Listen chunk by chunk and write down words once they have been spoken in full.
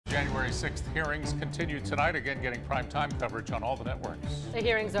January 6th hearings continue tonight, again getting primetime coverage on all the networks. The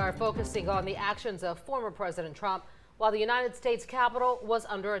hearings are focusing on the actions of former President Trump while the United States Capitol was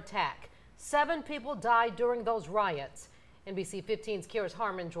under attack. 7 people died during those riots. NBC 15's Kira's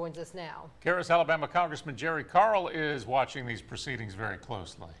Harmon joins us now. Kira's Alabama Congressman Jerry Carl is watching these proceedings very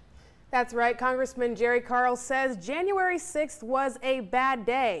closely. That's right. Congressman Jerry Carl says January 6th was a bad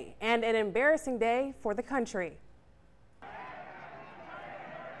day and an embarrassing day for the country.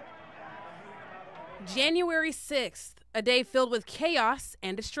 January 6th, a day filled with chaos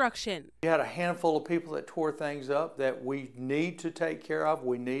and destruction. We had a handful of people that tore things up that we need to take care of.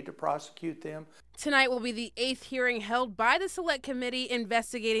 We need to prosecute them. Tonight will be the 8th hearing held by the Select Committee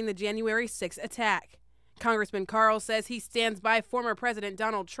investigating the January 6th attack. Congressman Carl says he stands by former President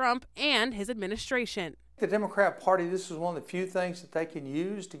Donald Trump and his administration. The Democrat Party, this is one of the few things that they can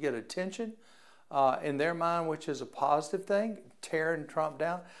use to get attention in their mind, which is a positive thing, tearing Trump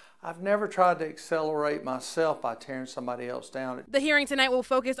down. I've never tried to accelerate myself by tearing somebody else down. The hearing tonight will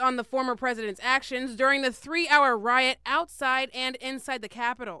focus on the former president's actions during the 3-hour riot outside and inside the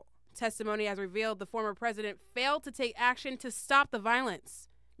Capitol. Testimony has revealed the former president failed to take action to stop the violence.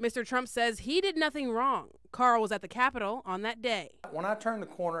 Mr. Trump says he did nothing wrong. Carl was at the Capitol on that day. When I turned the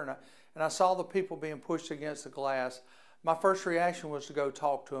corner and I saw the people being pushed against the glass, my first reaction was to go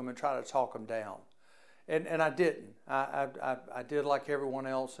talk to them and try to talk them down. And I didn't. I did like everyone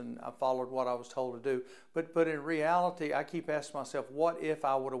else, and I followed what I was told to do. But in reality, I keep asking myself, what if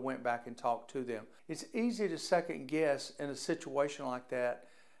I would have went back and talked to them? It's easy to second guess in a situation like that,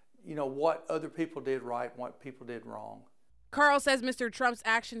 you know, what other people did right and what people did wrong. Carl says Mr. Trump's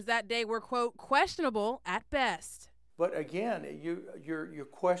actions that day were, quote, questionable at best. But again, you're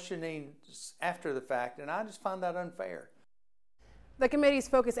questioning after the fact, and I just find that unfair. The committee's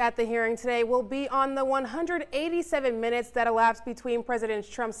focus at the hearing today will be on the 187 minutes that elapsed between President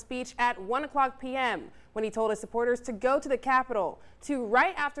Trump's speech at 1:00 p.m. when he told his supporters to go to the Capitol, to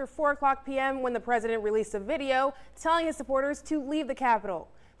right after 4:00 p.m. when the president released a video telling his supporters to leave the Capitol.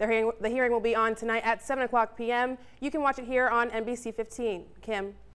 The hearing will be on tonight at 7:00 p.m. You can watch it here on NBC 15. Kim.